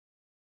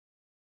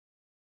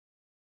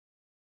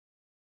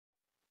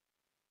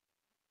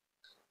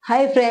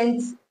Hi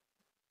friends,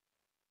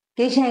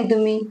 कशे आहे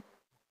तुम्ही?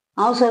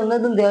 हांव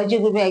सगळं देवाची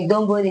कृपा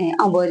एकदम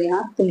बरी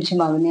हां तुमची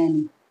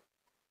मागण्यांनी.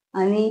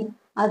 आणि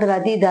आतां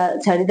राती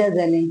 10:30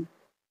 जाले.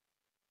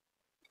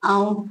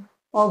 हांव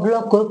हो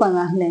ब्लॉग करपा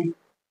नासलें.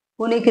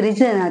 पूण एक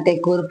रिझन आहा तें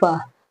करपा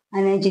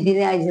आनी हांवें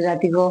चिंतिल्लें आयज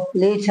रातीको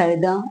लेट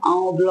 10:30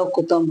 हांव हो ब्लॉग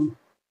कोत्तो म्हूण.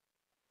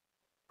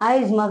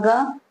 आयज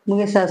म्हाका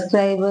मुगे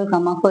सबस्क्रायबर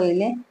कामाक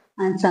येयले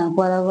आनी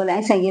सांगपा लागले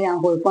हांवें सांगिल्लें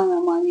हांव करपा ना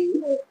म्हूण आनी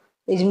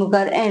हेजे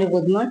मुखार एंड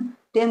कोत्ता म्हूण.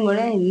 ते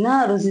म्हणलें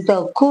ना रोजिता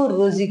कर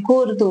रोजी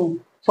कर तूं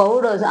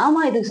फॉरवर्ड वच हांव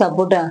मागीर तुका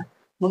सपोर्टा.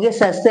 मुगे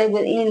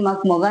सबस्क्रायबर येयन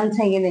म्हाका मोगान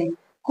सांगिल्लें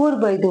कर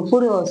बाय तूं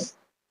फुडें वच.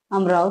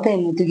 आमी रावताय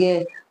म्हूण तुगे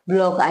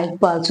ब्लॉग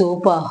आयकपा,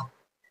 चोवपा,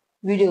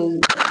 विडियो.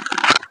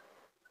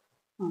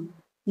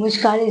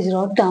 म्हजें काळीज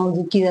रडटा हांव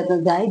दुख्खी जाता,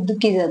 जायत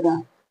दुख्खी जाता.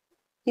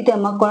 कित्याक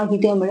म्हाका कोणाक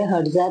कितें म्हणल्यार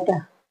हर्ट जाता.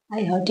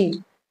 I hurt it.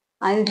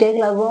 आनी तेका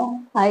लागून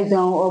आयज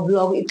हांव हो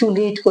ब्लॉग इतू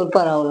लेट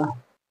करपा रावलां.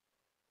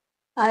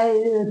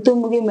 तूं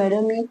मुगे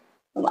मॅडमी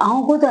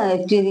हांव कोत्ता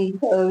एक्चुअली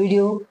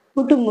विडियो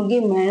पूण तूं मुगे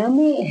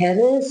मॅडमी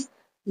हेरस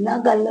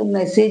नाका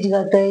मेसेज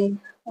घाताय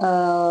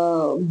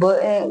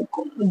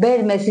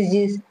बॅड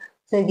मेसेजीस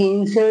सारकी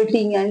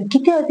इन्सल्टींग आनी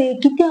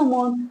कित्या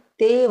म्हूण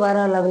ते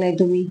वारा लागलाय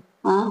तुमी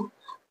आं.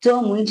 जो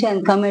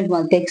मनशान कमेंट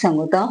मारला तेका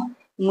सांगता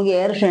मुगे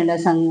हेर फ्रेंडा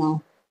सांगना हांव.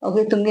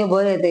 ओके तुमगे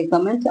बरें येताय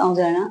कमेंट्स हांव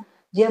जाणा.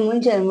 जे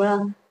मनशान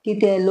म्हळां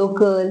कितें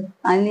लोकल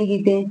आनी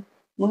कितें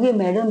मुगे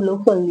मॅडम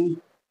लोकल न्ही.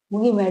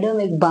 मुगे मॅडम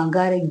एक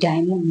भांगार एक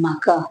डायमंड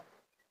म्हाका.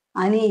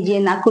 आनी जे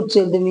नाकूट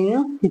चलता तुमी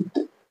न्हू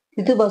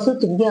तितू पासून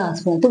तुमगे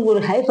हसबंड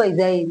तुमकां हाय फाय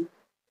जाय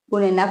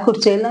पूण हें नाकूट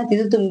चलना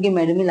तितू तुमगे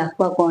मॅडमी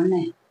लागपाक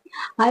कोणनाय.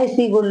 आयज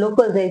ती कोण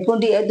लोकल जायत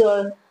पूण ती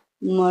येदोळ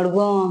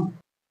मडगांव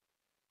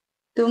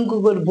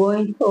तुमकां कोण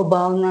भयण ओ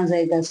भाव ना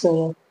जायत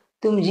आसतलो.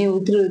 तुमची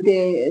उतरू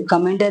ते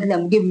कमेंटांतल्यान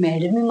आमगे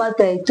मॅडमी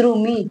मारताय थ्रू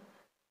मी.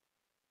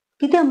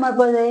 कित्याक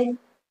मारपा जाय?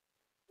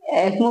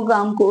 एकमुका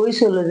आमकां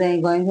वयसुलो जाय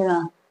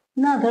गोंयकारां.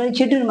 ना थोडे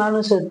चिटून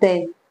मारूं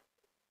सोदताय.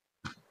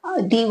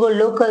 ती कोण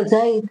लोकल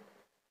जायत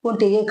पूण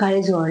तेगे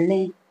काळीज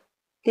व्हडलें.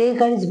 तेगे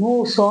काळीज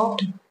मोव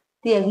सॉफ्ट.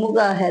 ती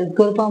एकमुका हेल्प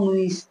करपा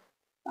मनीस.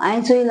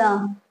 हांवें चोयलां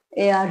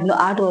हे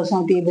 8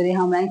 वर्सां ती बरी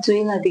आहा म्हूण हांवें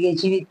चोयलां तिगे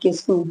जिवीत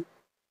केस करून.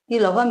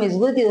 ती लोकां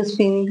मेजगूत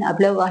वचपी न्ही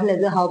आपल्याक आहलें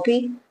जाल्यार खावपी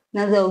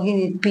नाजाल्यार ओगी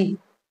न्हिदपी.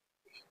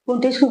 पूण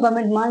तेश कोन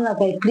comment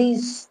मारनाकाय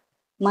please.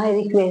 My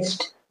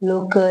request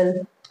local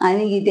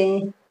आनी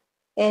कितें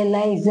हे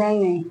लायक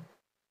जायनाय.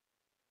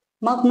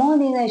 म्हाका मोल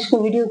दिना एश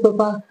कोन विडियो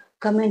करपाक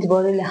कमेंट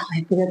बरयल्यार हांव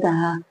हॅप्पी जाता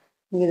हा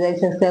मुगे जाय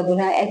सबस्क्रायबर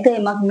येताय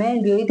म्हाका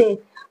मेळन बी वयताय.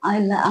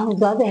 हांव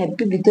जाता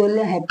हॅप्पी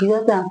भितरल्यान हॅप्पी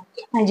जाता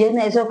आनी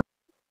जेन्ना एसो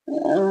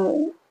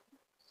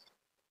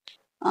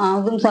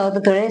हांव तुमकां सांगता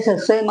थोडे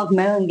सबस्क्रायब म्हाका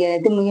मेळोन गेले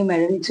ते मुगे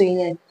मॅडमी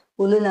चोयल्यात.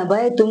 उलयलां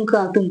बाय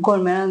तुमकां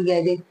कोण मेळोन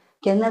गेले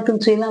केन्ना तुमी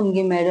चोयलां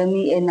मुगे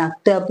मॅडमी हे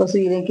नाकट्या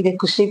पासून कितें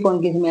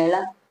कुशीपण कितें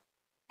मेळ्ळां.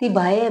 ती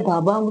बाये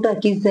बाबा म्हणटा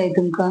कितें जाय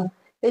तुमकां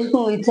एश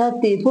कोन विचारता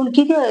ती पूण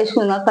कित्याक एश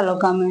कोन नाका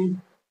कमेंट.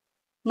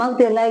 म्हाका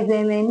तें लायक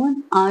जायनाय म्हूण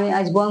हांवें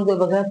आयज बंद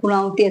करपाक लागलें पूण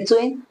हांव तें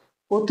चोयन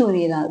ओतून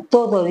येयलां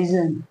तो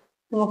रिझन.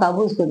 तुमकां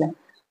काबूज करता.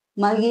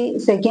 मागीर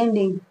सेकेंड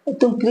थींग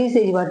तुमी प्लीज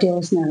तेजे वाटेर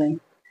वचनाकाय.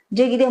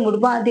 जे कितें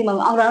म्हणपा आहा ती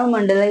म्हाका हांव राणू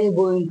मंडलाची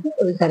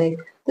भयण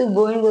करेक्ट. तुका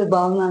भयण कर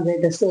भाव ना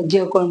जायत आसतो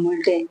जे कोण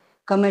म्हणटा ते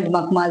कमेंट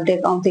म्हाका मारला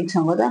तेका हांव तेका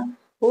सांगता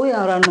वोय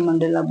हांव राणू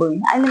मंडला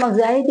भयण आनी म्हाका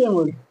जाय तें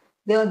म्हूण.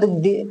 देवान तुका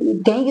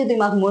थँक्यू तुवें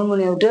म्हाका म्हूण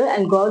हेवटेर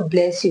आनी गॉड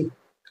ब्लेस यू.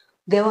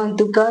 देवान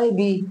तुकाय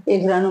बी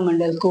एक राणू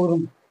मंडल करूं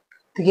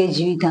तुगे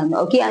जिवितांत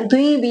ओके आनी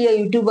तुयी बी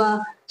युट्यूबा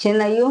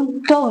चॅनला येवन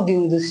टॉक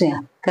दिवं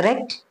दुसऱ्यांक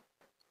करेक्ट.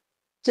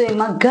 सो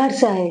म्हाका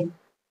गट्स आहाय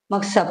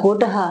म्हाका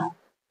सपोर्ट आहा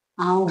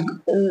हांव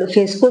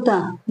फेस कोतां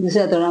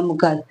दुसऱ्या तोंडा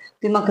मुखार.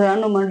 तुवें म्हाका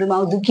राणू मंडल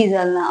हांव दुखी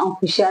जाल ना हांव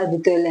खुशाल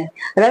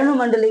भितरल्यान राणू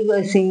मंडल एक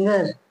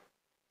सिंगर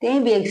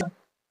तें बी एक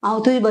हांव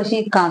तुजे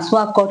भाशेन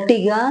कांसवां कोट्टी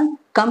घेवन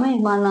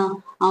कमेंट मारना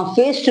हांव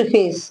फेस टू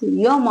फेस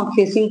यो म्हाका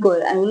फेसींग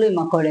कर आनी उलय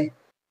म्हाका कोडे.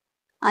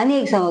 आनी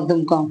एक सांगता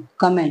तुमकां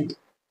कमेंट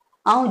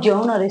हांव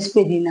जेवणा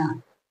रेसिपी दिना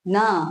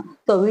ना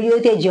तो विडियो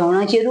त्या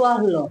जेवणाचेरूच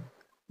आहलो.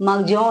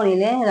 म्हाका जेवण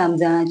येयलें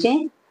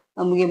रमजानाचें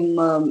मुगे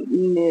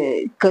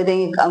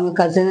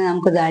कजनान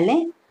आमकां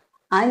धाडलें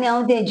आनी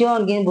हांव तें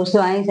जेवण घेवन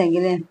बसलो हांवें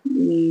सांगिल्लें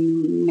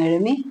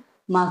मॅडमीक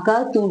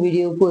म्हाका तूं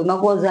विडियो पळय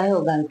म्हाका हो जायो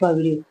घालपा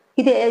विडियो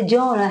कित्याक हें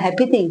जेवण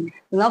हॅप्पी थींग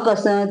म्हाका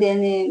आसतना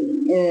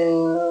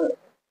तेणें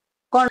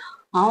कोण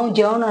हांव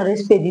जेवणा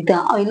रेसिपी दितां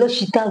हांव इल्लो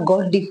शिताक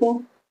गोड दिवूं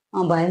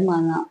हांव भायर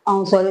मारना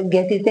हांव सगळें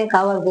घेता तें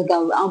काबार करता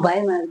हांव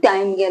भायर मारना तें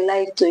हांवें मुगे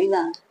लायफ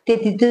चोयलां तें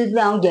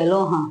तितूंतल्यान हांव गेलो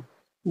आहा.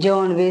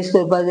 जेवण वेस्ट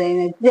करपा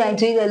जायना तें हांवें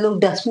चोयलां लोक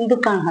डस्टबीन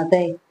काडून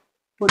खाताय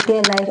पूण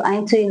तें लायफ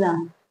हांवें चोयलां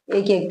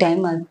एक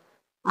टायमार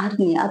आतां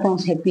न्ही आतां हांव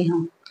हॅप्पी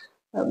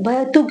आहा.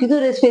 भया तूं कितू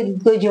रेसिपी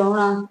दिता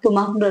जेवणा तूं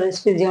म्हाका म्हणटा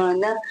रेसिपी जेवणा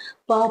ना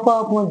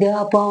पावपाक पूण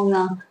देवा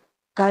पावना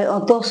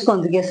तोच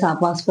कोन्न तुगे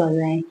साप आसपा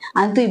जाय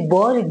आनी तुवें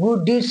बरी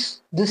गूड डिड्स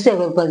दुसऱ्या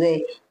करपा जाय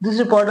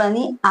दुसऱ्या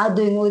पोटांनी हात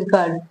धुयन वयर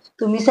काड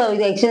तूं मिसा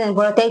वयता एक्सिडेंट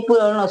पडला तेका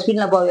पयलीं व्हरोन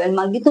हॉस्पिटलां पावय आनी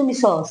मागीर तूं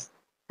मिसा वच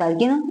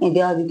सारकें ना हें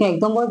देवा दिवं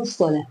एकदम बरें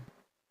दिसतलें.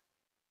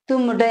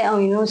 तुमी म्हणटाय हांव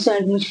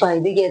इनोसंट मुज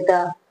फायदो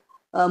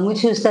घेता मुझ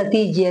सुस्ता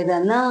तीच जियेता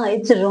ना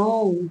इट्स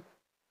रॉंग.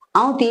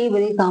 हांव ती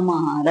बरी कामां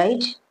आहा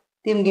रायट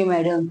ती मुगे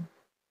मॅडम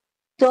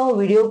तो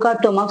व्हिडिओ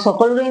काडटो म्हाका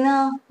सकयल रोयना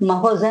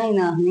म्हाका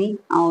जायना न्ही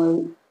हांव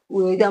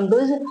उलयता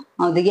म्हणटूच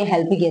हांव तेगे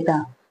हेल्प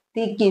घेता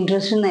ती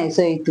इंट्रस्ट ना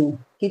हेचो हितू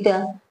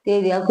कित्याक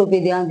ते देवा कृपे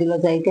देवान दिलो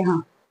जायते आहा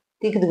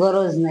ती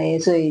गरज ना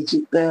हेचो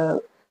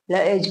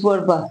हेची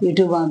पडपाक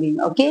युट्यूबा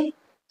बीन ओके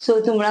सो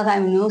तूं म्हळ्यार आय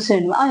एम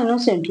इनोसंट हांव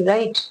इनोसंट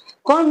रायट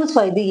कोण म्हूण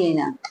फायदो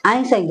घेयना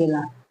हांवें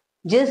सांगिलां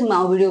जस्ट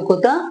हांव व्हिडिओ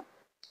कोता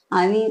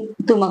आनी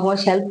तूं म्हाका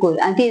मातशें हेल्प कर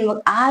आनी ती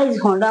म्हाका आयज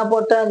होंडा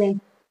पडटालें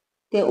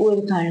ते वयर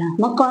काडला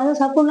म्हाका कळना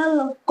सापून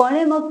आहलो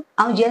कोणें म्हाका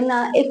हांव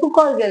जेन्ना एक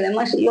कॉल केलें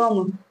मातशें यो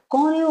म्हूण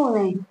कोण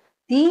येवंक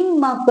ती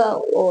म्हाका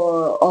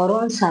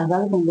व्होरोन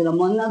सारगाल फोन केलो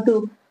मन्ना तूं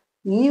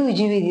न्यू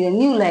जिवीत दिता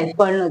न्यू लायफ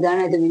कळ्ळो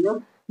जाणा तुमी न्हू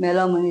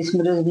मेलो मनीस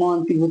म्हणटच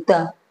मन ती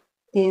उरता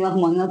ती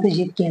म्हाका मन्ना तूं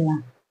जीत केला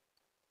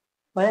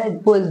कळ्ळें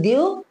पयल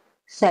देव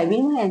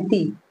सायबीण म्हळ्यार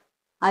ती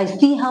आयज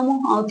ती आहा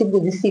म्हूण हांव तुका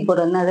दिसती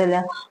पडत ना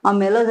जाल्यार हांव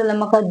मेलो जाल्यार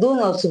म्हाका 2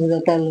 वर्सां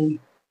जातालीं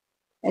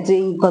हेचो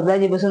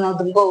कबलाची बसून हांव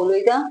तुमकां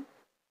उलयतां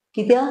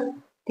कित्याक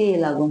ते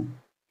लागून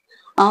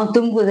हांव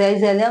तुमकां जाय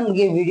जाल्यार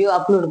मुगे व्हिडिओ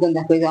अपलोड करून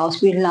दाखयता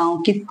हॉस्पिटलां हांव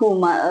कितको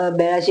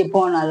बेळाचेर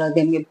पोवन आहलो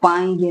ते मुगे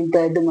पांय घेवन तो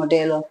येदो मोठो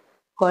येयलो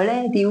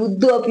कळ्ळें ती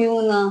उद्दो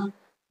पिवूं ना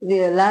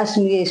लास्ट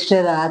मुगे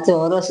इस्टरा आजचो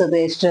व्हरो आसा तो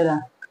इस्टरा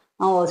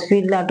हांव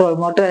हॉस्पिटलां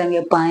टोलमोटो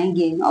मुगे पांय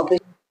घेवन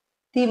ऑपरेशन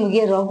ती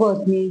मुगे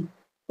रोगत न्ही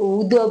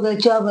उदक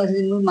च्या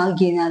म्हाका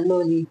घेवन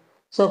हाडलोली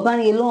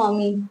सकाळीं येयलो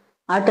आमी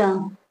 8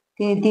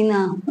 ते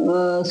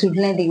 3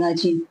 सुटलें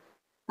थिंगाची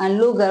आनी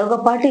लोक घरा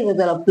पार्टी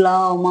करतालो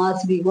प्लाव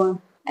मास बी कोण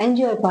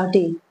एन्जॉय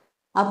पार्टी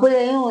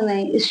आपले येवं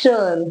नाय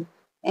इस्टर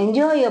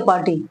एन्जॉय योर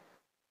पार्टी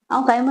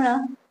हांव कांय म्हणा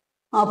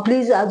हांव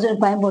प्लीज आजून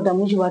पांय पडटा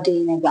म्हजी वाटे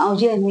येयनाका हांव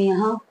जे हुंय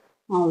आहा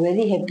हांव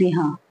वेरी हॅप्पी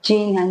आहा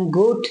चेंज आनी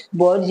गोट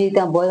बोर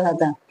जिता बोर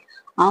खाता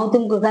हांव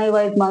तुमकां कांय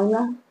वायट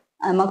मागना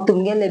आनी म्हाका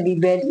तुमगेले बी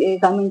बॅड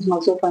कमेंट्स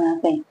म्हाका चोवपा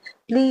नाकाय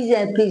प्लीज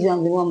एंड प्लीज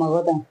हांव तुमकां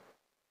मागोता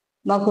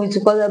म्हाका खंय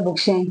चुको जाल्यार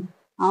बक्षाय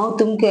हांव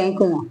तुमकां हें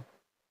करना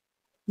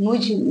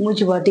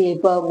मुज वाटे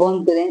येवपा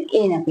बंद करेन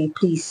येयनाकाय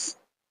प्लीज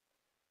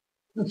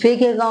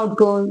फेक अकाउंट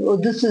कोन्न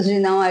दुसरी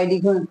नांव आयडी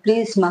कोन्न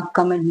प्लीज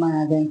म्हाका कमेंट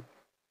मारनाकाय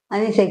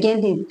आनी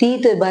सेकेंड थिंग ती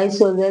थंय भायर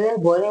सोर जाल्यार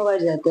बरें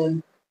वायट जातलें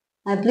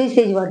आनी प्लीज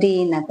तेजे वाटे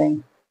येयनाकाय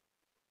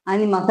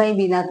आनी म्हाकाय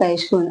बी नाका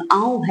एशें कोन्न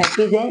हांव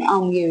हॅप्पी जायन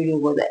हांव मुगे व्हिडिओ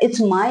कोता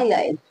इट्स माय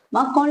लायफ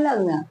म्हाका कोण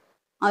लागना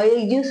हांव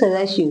एक जीव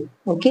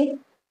सदाशिव ओके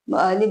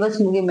आनी बस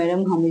मुगे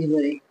मॅडम आहा मुजे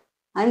बरें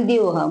आनी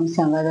देव आहा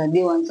सांगाता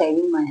देव आनी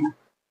सायबीण माय आहा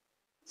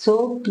सो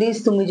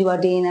प्लीज तूं म्हजे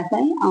वाटे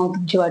येयनाकाय हांव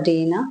तुमचे वाटे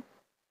येयना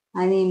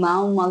आनी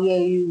हांव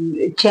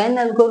मागे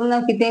चॅनल करूं ना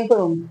कितेंय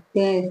करूं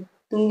तें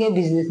तुमगे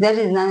business that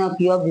is none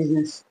of your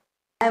business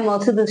I am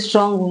also the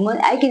strong woman.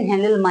 I can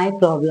handle my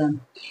problem.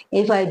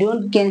 If I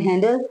don't can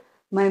handle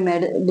my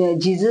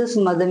Jesus,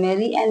 Mother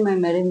Mary, and my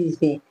madam is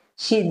there.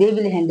 They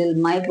will handle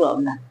my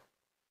problem.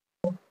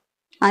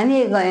 आनी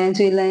एक गोंयान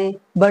चोयलें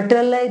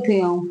butter लाय थंय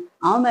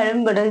हांव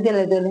madam butter कितें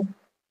लायतलें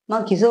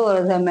म्हाका किसो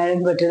गरज आहा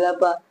मॅडम बटर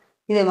लावपा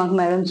कित्याक म्हाका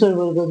मॅडम चड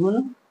बरो करता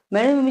म्हणून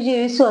मॅडम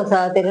म्हजे विश्वास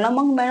आहा तेका लागून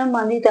म्हाका मॅडम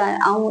बांदिता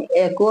हांव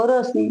 1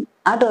 वर्स न्ही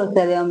 8 वर्स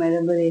जालीं हांव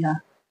मॅडम बरी आहा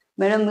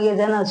मॅडम मुगे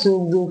जाणा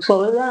सूख दूख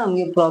सगळें जाणा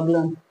मुगे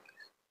प्रॉब्लम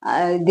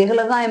देखा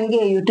लागून हांवें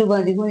मुगे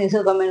युट्यूबार देखून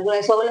हेसो कमेंट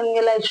करून सगळें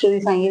मुगे लायफ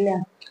स्टोरी सांगिल्ल्या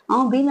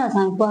हांव भिना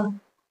सांगपाक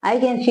आय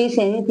कॅन फेस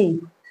एनीथींग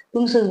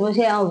तुमकां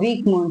सोचपाचें हांव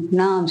वीक म्हूण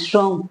ना हांव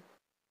स्ट्रॉंग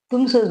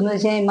तुमकां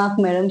सोचपाचें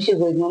म्हाका मॅडम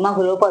शिकयता म्हूण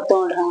म्हाका उलोवपाक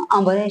तोंड आहा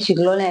हांव बरें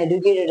शिकलोलें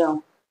एड्युकेटेड हांव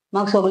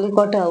म्हाका सगळें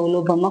कळटा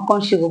उलोवपाक म्हाका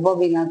कोण शिकोवपा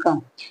बी नाका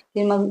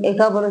तेणी म्हाका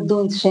एका परस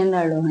 2 स्टँड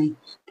हाडलो हांवें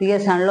तिगे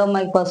सांडलो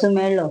मागीर पासून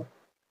मेळ्ळो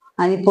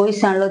आनी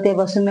पयस सांडलो ते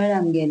पासून मेळ्ळा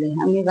आमगेले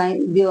आमगे कांय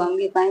देव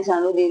आमगे कांय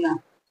सांडू दिना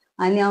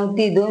आनी हांव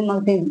ती दोन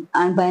म्हाका तें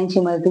आनी पांयांची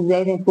म्हळ्यार तुका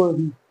जाय तें कर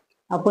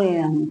आपूण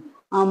येना म्हणून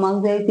हांव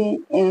म्हाका जाय तें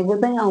हें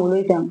करता आनी हांव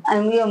उलयतां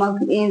आनी मुगे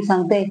म्हाका येवन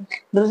सांगताय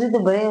रोजी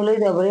तूं बरें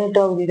उलयता बरें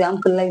टॉक दिता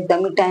आमकां लायक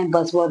आमगे टायम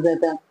पास वर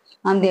जाता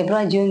आमी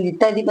देपणां जेवन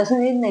दिता ती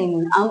पासून येयनाय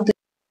म्हूण हांव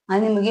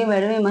आनी मुगे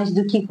मॅडमी मातशी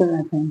दुखी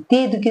करनाका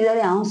ती दुखी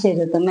जाल्यार हांव सॅड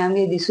जाता मागीर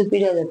आमगे दिसू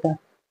पिड्यार जाता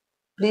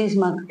प्लीज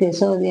म्हाका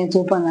तेसो हें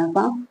चोवपा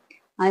नाका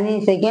आनी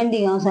सेकेंड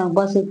थींग हांव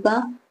सांगपा सोदतां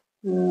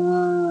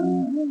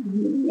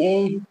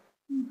हें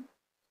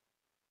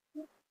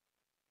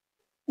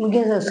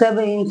मुगे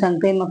सबस्क्रायबर येवन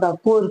सांगताय म्हाका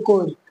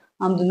कोर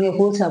आमी तुमगे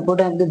फूल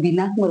सपोर्ट आहा तूं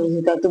भिनाक मरो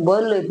जाता तूं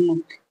बरो उलयता म्हूण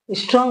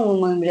स्ट्रॉंग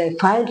वुमन म्हणल्यार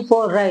फायट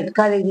फॉर रायट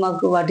काल एक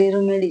म्हाका वाटेर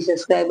मेळ्ळी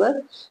सबस्क्रायबर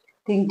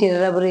थिंग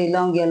टेलरा बरो येयलो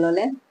हांव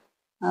गेलोलें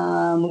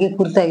मुगे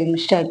कुर्ता घेवन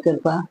स्टायल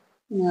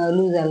करपाक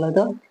लूज जाल्लो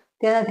तो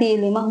तेन्ना ती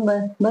येयली म्हाका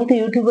बाय तूं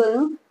युट्यूबर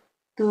न्हू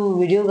तूं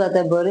व्हिडिओ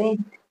घालता बरें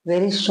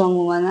वेरी स्ट्रॉंग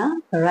वुमन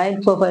आहा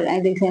रायट फॉर फायट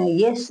हांवें तेका सांगलें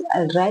yes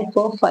I right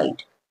for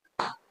fight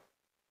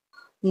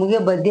मुगे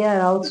बड्डेआर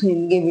राव थंय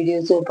मुगे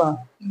व्हिडिओ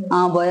चोवपाक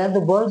हांव बऱ्याक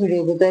तूं बरो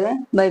व्हिडिओ करतलें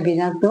बाय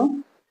भिनाक तूं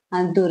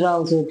आनी तूं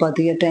राव चोवपाक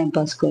तुगे टायम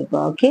पास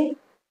करपाक ओके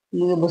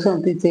मुगे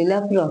बसून तुवें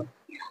चोयल्यार पुरो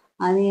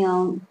आनी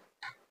हांव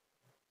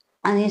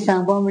आनी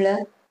सांगपा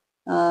म्हणल्यार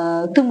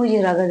तूं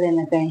म्हजी रागा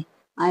जायनाकाय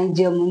हांवें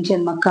जे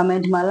मनशान म्हाका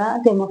कमेंट मारला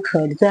ते म्हाका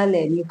हर्ट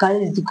जाले मुगे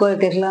काळीज दुखोलें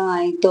तेका लागून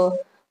हांवें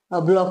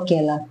तो ब्लॉक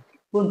केला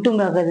पूण तूं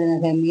रागा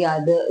जायनाकाय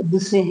मुगे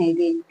दुसरी हाय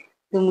ती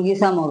तूं मुगे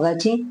सा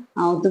मोगाची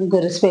हांव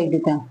तुमकां रिस्पेक्ट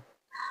दितां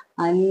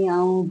आनी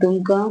हांव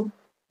तुमकां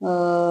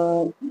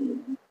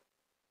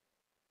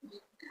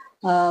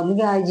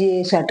मुगे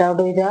आजी शट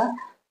आवट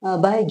वयता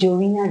बाय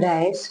जोविना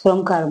डायट्स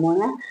फ्रॉम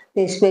कार्मोना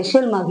ते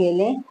स्पेशल म्हाका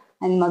येयलें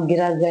आनी म्हाका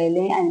गिराक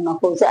गायलें आनी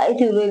म्हाका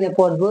जायते उलोयलें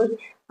पोटभर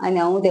आनी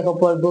हांव तेका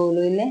पोटभर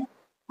उलोयलें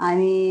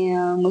आनी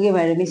मुगे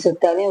मॅडमी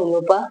सोदतालें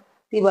उलोवपाक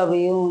ती बाबा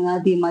येवंक ना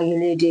ती मागीर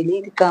लेट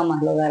येयली काम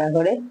आसलो घरा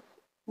कडेन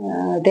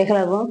तेका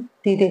लागून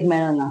ती तेका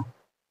मेळोना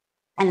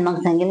आनी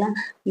म्हाका सांगिलां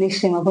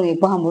नेक्स्ट टायम आपूण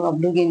येवपा आहा म्हूण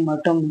बेगीन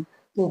मोडटा म्हूण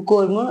तूं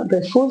कोर म्हूण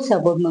फूल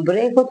सपोर्ट म्हूण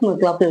बरें कोत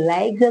म्हूण तूं आपलें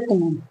लायक जाता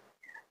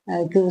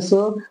म्हूण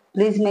सो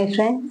प्लीज माय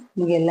फ्रेंड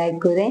मुगे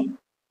लायक करें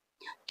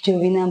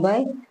जोविना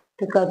बाय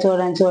तुका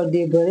चोडान चोड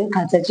देव बरें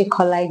खांचाची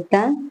खोला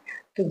आयकतान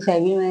तुका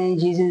सायबीण मागीर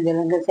जेजून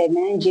वेलंका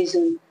सायबीण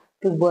जेजून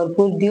तुका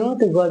भरपूर दिवं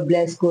तुका गॉड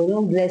ब्लेस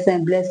करूं ब्लेस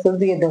आनी ब्लेस करूं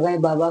तुगे दोगांय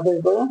बाबाकूय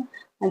करूं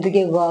आनी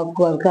तुगे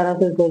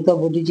घरकाराकूय करूं तो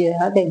बुड्डीचेर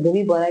आहा तेका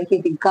बरी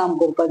भलायकी थिंग काम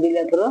करपा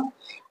दिल्या पुरो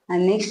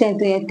आनी नेक्स्ट टायम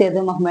तूं येता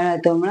तेदो म्हाका मेळ्ळा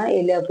तो म्हणा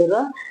येयल्या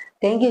पुरो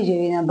thank you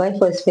जोविना bye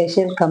for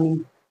special coming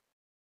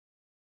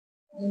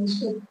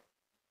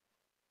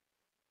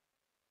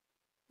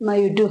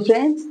my YouTube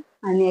friends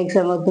आनी एक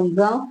सांगो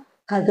तुमकां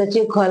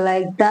खासाची खोल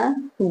आयकता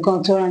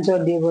तुमकां चोडान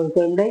चोड देव बरें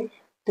करूं जाय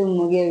तुमी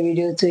मुगे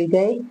विडियो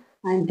चोयताय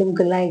आनी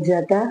तुमकां लायक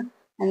जाता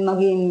आनी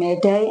मागीर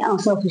मेळटाय हांव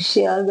सो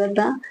खुशाल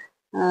जाता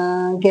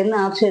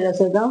केन्ना अपसेट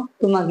आसता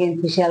तूं म्हाका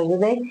खुशाल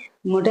कोताय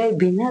म्हणटाय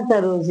भिनाका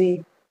रोजी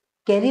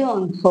कॅरी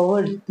ऑन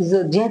फॉरवर्ड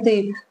तुजो जें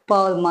तुवें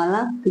पावल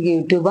मारला तुगे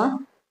युट्यूबा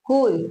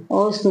कूल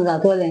वोस तूं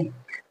जातोलें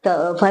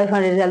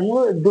 500 जालें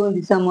मुगो 2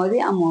 दिसां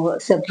मदीं हांव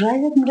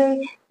सरप्रायज म्हणटाय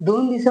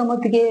 2 दिसां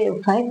मदीं तुगे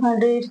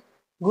 500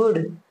 गूड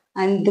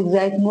आनी तुका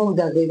जायत मोग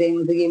दाखयताय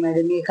तुगे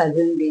मॅडमी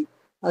काजन बी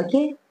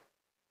ओके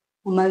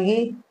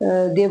मागीर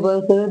देव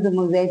बरें करूं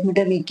तुमकां जायत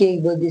म्हणटा मी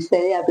केक बरी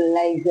दिसताली आपल्याक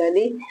लायक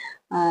जाली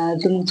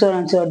तुमकां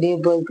चडान चड देव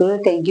बरें करूं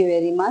thank you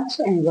very much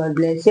end God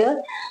bless you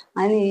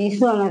आनी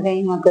विसरो नाका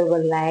म्हाका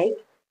करपाक लायक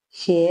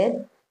शेयर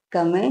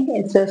कमेंट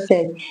एंड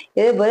सब्सक्रायब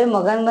हे बरें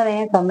मोगान मरे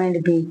हें कमेंट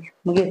बी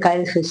मुगे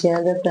काळी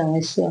खुशाल जाता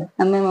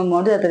मातशें आमी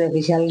मोड जातलें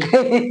खुशाल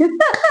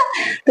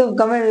तूं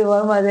कमेंट बी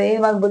बरो मारता हे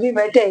म्हाका बरी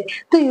मेळटाय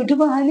तूं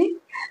युट्यूबा आहा न्ही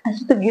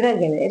आतां तूं गिराक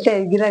घाले येता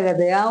गिराक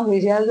घाताय हांव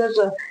खुशाल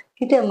जाता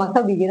कित्याक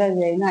म्हाका बी गिराक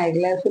जाय न्हू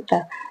आयकल्यार सुद्दां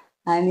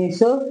आनी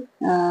सो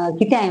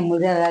कितें हांवें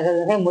म्हज्या रागा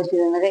नाका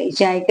मोती नाका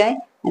इशें आयकाय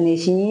आनी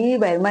इशी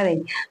भायर माराय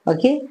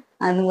ओके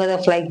आनी तुमकां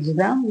आतां फ्लायट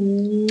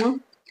सुद्दां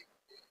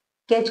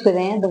कॅच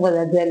कोराय तुमकां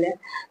जाता जाल्यार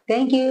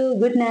thank you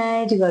good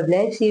night God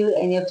bless you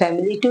end your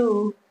family to